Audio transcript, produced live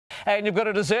And you've got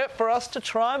a dessert for us to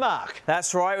try, Mark.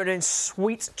 That's right, we're doing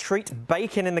sweet treat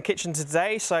bacon in the kitchen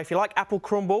today. So if you like apple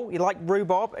crumble, you like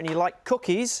rhubarb, and you like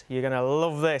cookies, you're going to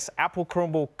love this. Apple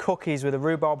crumble cookies with a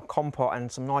rhubarb compote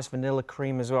and some nice vanilla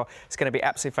cream as well. It's going to be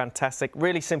absolutely fantastic.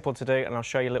 Really simple to do, and I'll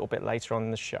show you a little bit later on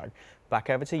in the show. Back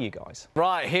over to you guys.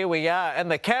 Right, here we are in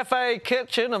the cafe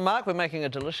kitchen, and Mark, we're making a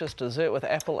delicious dessert with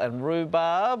apple and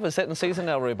rhubarb. Is that in season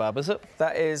now, rhubarb, is it?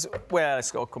 That is, well,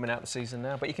 it's all coming out of season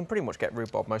now, but you can pretty much get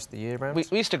rhubarb most of the year round. We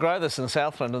used to grow this in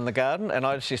Southland in the garden, and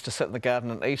I just used to sit in the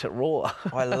garden and eat it raw.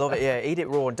 I love it, yeah. Eat it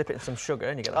raw and dip it in some sugar,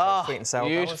 and you get that sweet and sour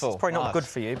balance. It's probably not good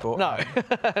for you, but... No,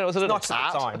 it was a little nice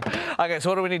at the time. OK, so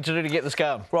what do we need to do to get this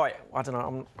going? Right, I don't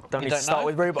know, don't need to start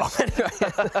with rhubarb anyway.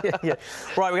 Yeah.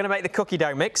 Right, we're going to make the cookie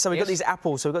dough mix. So we've got these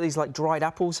apples, so we've got these like dried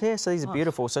apples here, so these are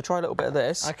beautiful. So try a little bit of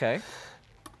this. OK,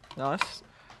 nice.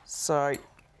 So,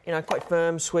 you know, quite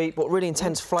firm, sweet, but really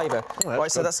intense flavour.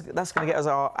 Right, so that's going to get us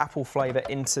our apple flavour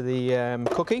into the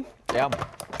cookie. Yum.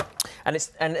 And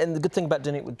the good thing about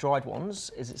doing it with dried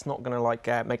ones is it's not going to like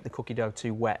make the cookie dough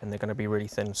too wet, and they're going to be really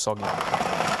thin, soggy.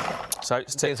 So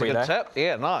it's a tip for you there. Tip.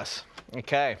 Yeah, nice.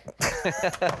 OK.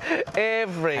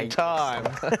 Every time.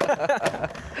 Now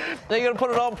you're going to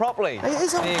put it on properly. It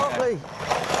is on properly.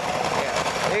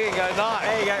 Yeah. There you go, nice.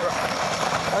 There you go.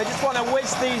 I just want to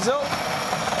whisk these up.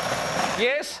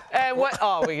 Yes, and what?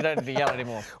 Oh, we don't need to yell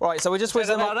anymore. Right, so we're just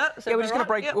whizzing them up. Yeah, we're just going to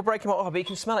break. Yep. We'll break them up. Oh, but you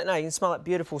can smell it now. You can smell that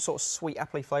beautiful sort of sweet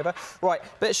appley flavour. Right,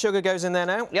 bit of sugar goes in there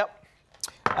now. Yep.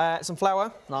 Some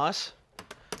flour. Nice.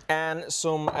 And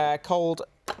some cold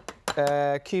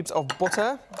cubes of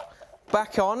butter.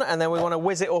 Back on, and then we want to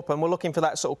whiz it up, and we're looking for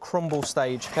that sort of crumble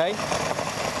stage, OK?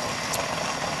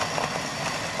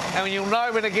 And you'll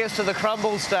know when it gets to the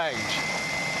crumble stage.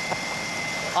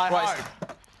 I hope.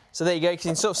 So there you go, you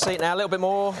can sort of see it now a little bit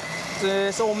more.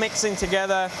 It's all mixing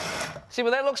together. See,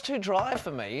 but that looks too dry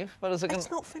for me. But is it It's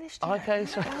not finished yet. OK,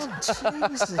 so... Oh,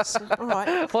 Jesus. All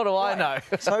right. What do I know?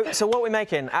 So what we're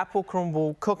making? Apple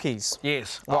crumble cookies.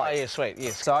 Yes. Right. Oh, yeah, sweet,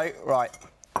 yes. So, right.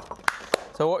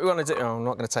 So what we want to do... Oh, I'm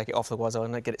not going to take it off, otherwise I'll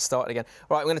get it started again.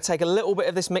 Right, we're going to take a little bit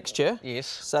of this mixture. Yes.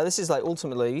 So this is like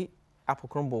ultimately apple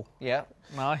crumble. Yeah,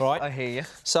 nice. Right. I hear you.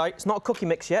 So it's not a cookie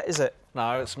mix yet, is it?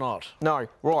 No, it's not. No.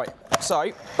 Right.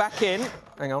 So back in...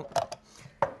 Hang on.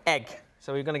 Egg.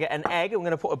 So we're going to get an egg, and we're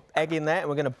going to put an egg in there, and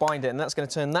we're going to bind it, and that's going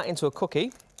to turn that into a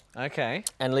cookie. OK.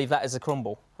 And leave that as a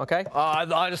crumble, OK? Oh,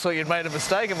 I just thought you'd made a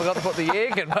mistake and forgot to put the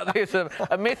egg in, but there's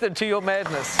a method to your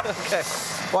madness. OK.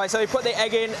 Right, so we put the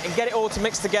egg in and get it all to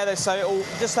mix together, so it'll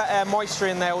just that moisture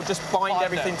in there will just bind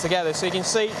everything together. So you can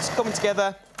see it's coming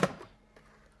together.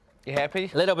 You happy?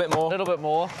 A little bit more. A little bit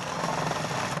more.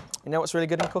 You know what's really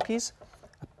good in cookies?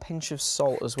 A pinch of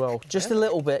salt as well. Just a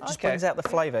little bit, just brings out the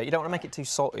flavour. You don't want to make it too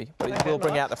salty, but it will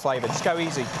bring out the flavour. Just go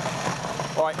easy.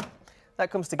 All right,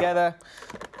 that comes together.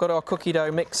 Got our cookie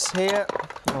dough mix here.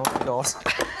 Oh, God.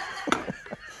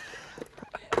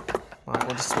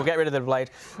 Right, we'll get rid of the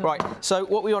blade. Right, so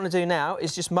what we want to do now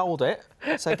is just mould it.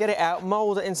 So get it out,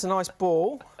 mould it into a nice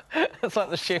ball. It's like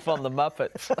the chef on the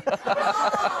Muppets.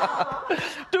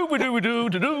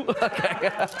 Do-ba-do-ba-do-do-do.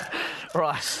 OK.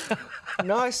 Right.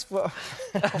 Nice.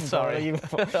 Sorry.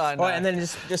 I know. Right, and then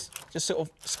just sort of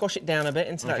squash it down a bit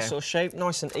into that sort of shape,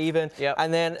 nice and even. Yep.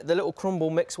 And then the little crumble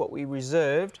mix, what we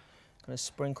reserved, going to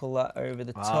sprinkle that over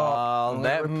the top. Oh,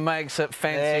 that makes it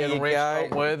fancy and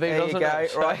restaurant worthy, doesn't it? There you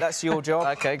go. Right, that's your job.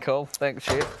 OK, cool. Thanks,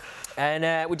 chef.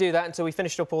 And we do that until we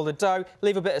finished up all the dough.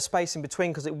 Leave a bit of space in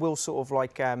between because it will sort of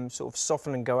like sort of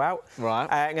soften and go out. Right.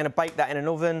 I'm going to bake that in an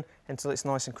oven until it's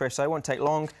nice and crisp. So it won't take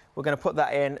long. We're going to put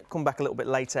that in, come back a little bit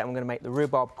later, and we're going to make the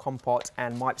rhubarb compote.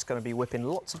 And Mike's going to be whipping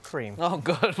lots of cream. Oh,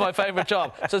 good. My favourite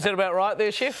job. So is that about right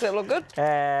there, chef? Does that look good?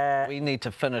 We need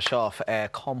to finish off our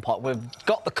compote. We've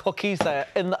got the cookies there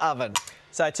in the oven.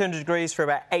 So 200 degrees for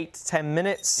about 8 to 10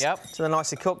 minutes. Yep. So they're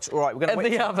nicely cooked. All right, we're going to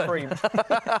whip some cream.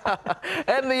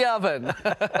 In the oven.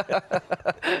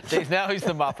 Jeez, now who's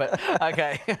the Muppet?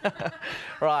 OK.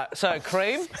 Right, so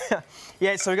cream.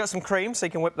 Yeah, so we've got some cream, so you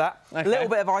can whip that. Okay. A little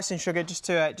bit of icing sugar just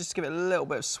to give it a little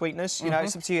bit of sweetness. You know,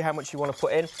 it's up to you how much you want to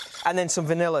put in. And then some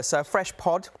vanilla, so a fresh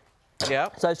pod. Yeah.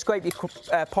 So scrape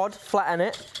your pod, flatten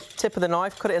it, tip of the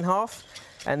knife, cut it in half,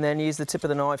 and then use the tip of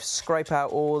the knife, scrape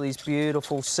out all these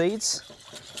beautiful seeds.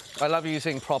 I love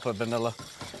using proper vanilla.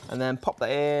 And then pop that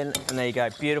in, and there you go,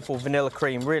 beautiful vanilla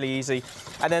cream, really easy.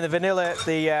 And then the vanilla,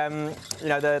 you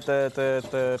know,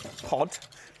 the pod,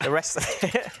 the rest of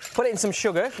it, put it in some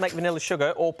sugar, make vanilla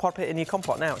sugar, or pop it in your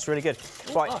compote now. It's really good.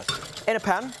 Oh, right, nice. In a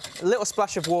pan, a little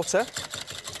splash of water,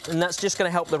 and that's just going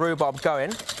to help the rhubarb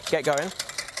get going.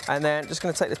 And then just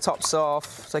going to take the tops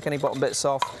off, take any bottom bits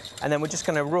off, and then we're just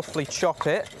going to roughly chop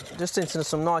it just into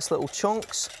some nice little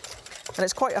chunks. And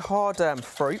it's quite a hard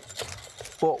fruit,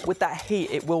 but with that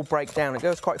heat, it will break down. It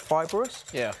goes quite fibrous.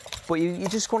 Yeah. But you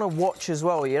just want to watch as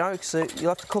well, you know, so you'll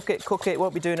have to cook it,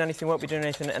 won't be doing anything,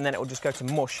 and then it will just go to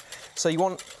mush. So you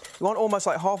want almost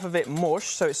like half of it mush,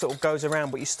 so it sort of goes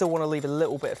around, but you still want to leave a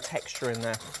little bit of texture in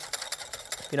there.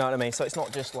 You know what I mean? So it's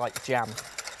not just like jam.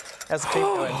 How's the keep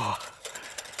going?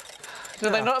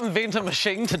 Did they not invent a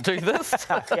machine to do this?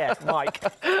 Yeah, Mike.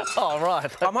 Oh, right.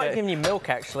 Okay. I might have given you milk,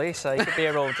 actually, so you could be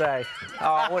here all day.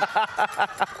 Oh,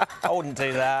 I wouldn't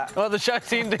do that. Well, the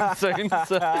show's ending soon,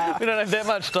 so we don't have that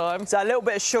much time. So a little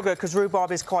bit of sugar, because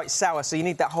rhubarb is quite sour, so you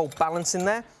need that whole balance in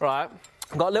there. Right.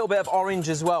 I've got a little bit of orange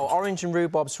as well. Orange and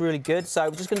rhubarb's really good, so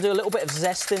we're just going to do a little bit of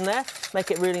zest in there, make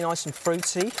it really nice and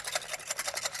fruity.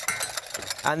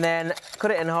 And then cut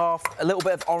it in half, a little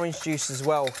bit of orange juice as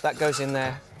well, that goes in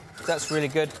there. That's really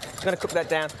good. I'm going to cook that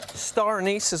down. Star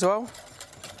anise as well.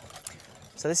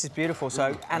 So this is beautiful.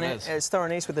 So star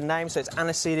anise with the name, so it's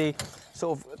aniseed,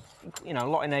 sort of, you know, a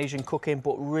lot in Asian cooking,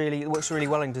 but really, it works really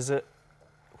well in dessert.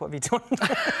 What have you done?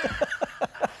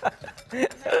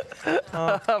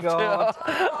 Oh, God.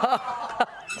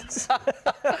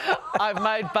 I've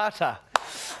made butter,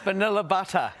 vanilla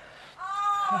butter.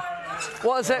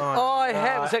 What is that? Oh, I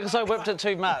have. Is that because I whipped it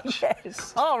too much?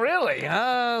 Yes. Oh, really?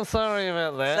 Oh, sorry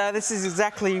about that. So this is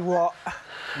exactly what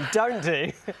you don't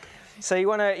do. So you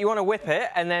want to whip it,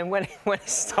 and then when it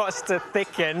starts to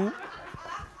thicken.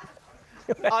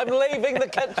 I'm leaving the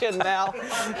kitchen now.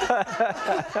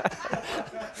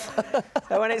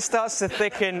 So when it starts to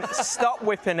thicken, stop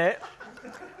whipping it.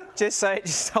 Just so it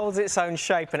just holds its own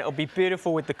shape, and it'll be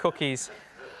beautiful with the cookies.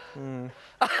 Mm.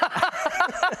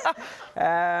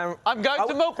 I'm going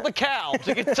to milk the cow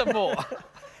to get some more.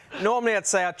 Normally I'd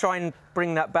say I'd try and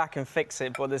bring that back and fix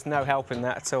it, but there's no help in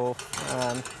that at all.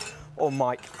 Or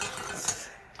Mike.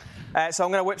 So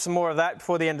I'm going to whip some more of that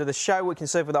before the end of the show. We can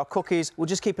serve with our cookies. We'll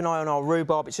just keep an eye on our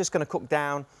rhubarb. It's just going to cook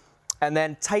down. And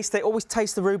then taste it. Always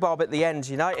taste the rhubarb at the end,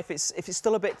 you know. If it's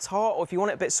still a bit tart, or if you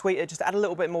want it a bit sweeter, just add a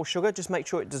little bit more sugar. Just make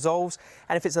sure it dissolves.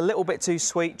 And if it's a little bit too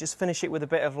sweet, just finish it with a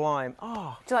bit of lime.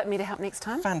 Oh, would you like me to help next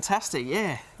time? Fantastic,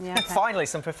 yeah. Yeah. Okay. Finally,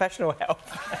 some professional help.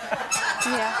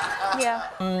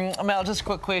 Yeah. Mel, just a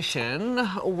quick question.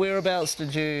 Whereabouts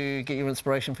did you get your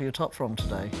inspiration for your top from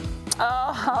today? From that?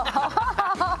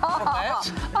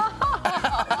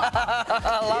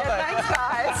 I love it. Thanks,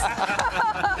 guys.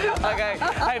 Okay.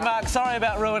 Hey, Mark, sorry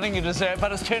about ruining your dessert,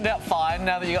 but it's turned out fine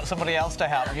now that you got somebody else to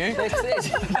help you.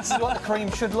 This is what cream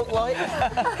should look like.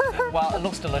 Well, it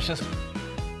looks delicious.